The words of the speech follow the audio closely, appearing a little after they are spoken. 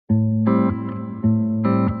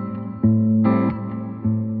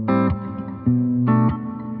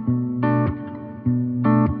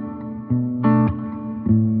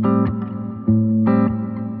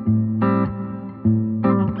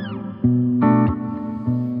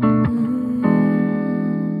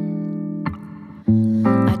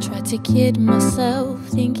to kid myself,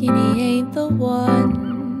 thinking he ain't the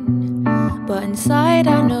one. But inside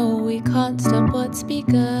I know we can't stop what's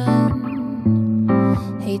begun.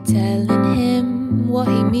 Hate telling him what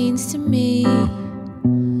he means to me,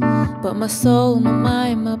 but my soul, my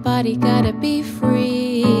mind, my body gotta be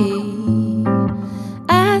free.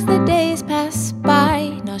 As the days pass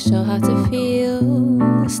by, not sure how to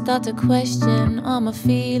feel, start to question, are my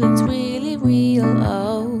feelings really real?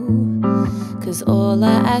 Oh, 'cause all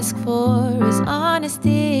I ask for is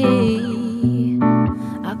honesty.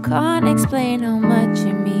 I can't explain how much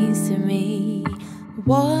it means to me.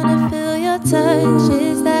 Wanna feel your touch,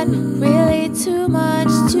 is that really too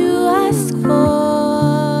much to ask for?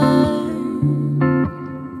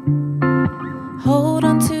 Hold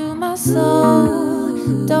on to my soul,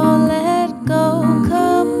 don't let go,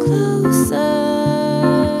 come closer.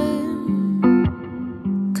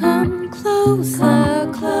 Come closer,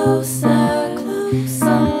 closer,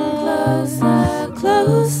 closer, closer,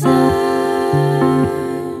 closer.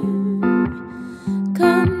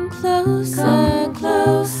 Come closer,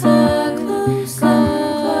 closer, closer,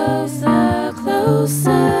 closer,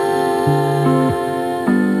 closer.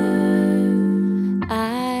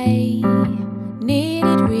 I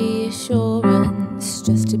needed reassurance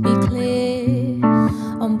just to be clear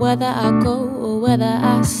on whether I go or whether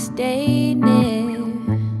I stay near.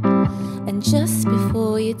 And just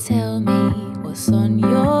before you tell me what's on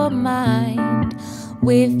your mind,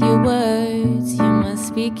 with your words you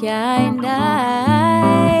must be kind.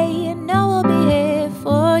 I know I'll be here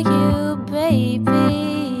for you,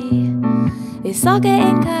 baby. It's all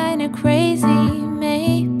getting kinda crazy,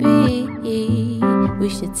 maybe we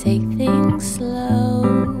should take things slow.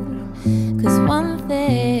 'Cause one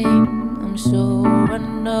thing I'm sure I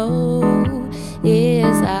know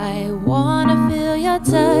is I wanna feel your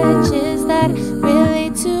touch. Is that really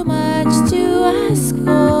too much to ask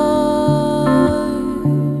for?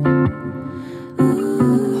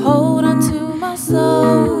 Hold on to my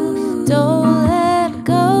soul, don't let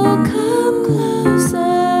go, come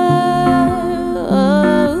closer.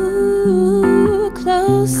 Oh,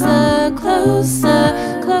 closer, closer,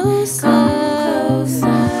 closer,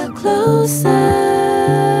 closer, closer.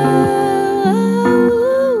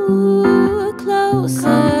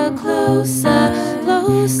 Closer, closer,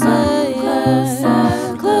 closer, yeah.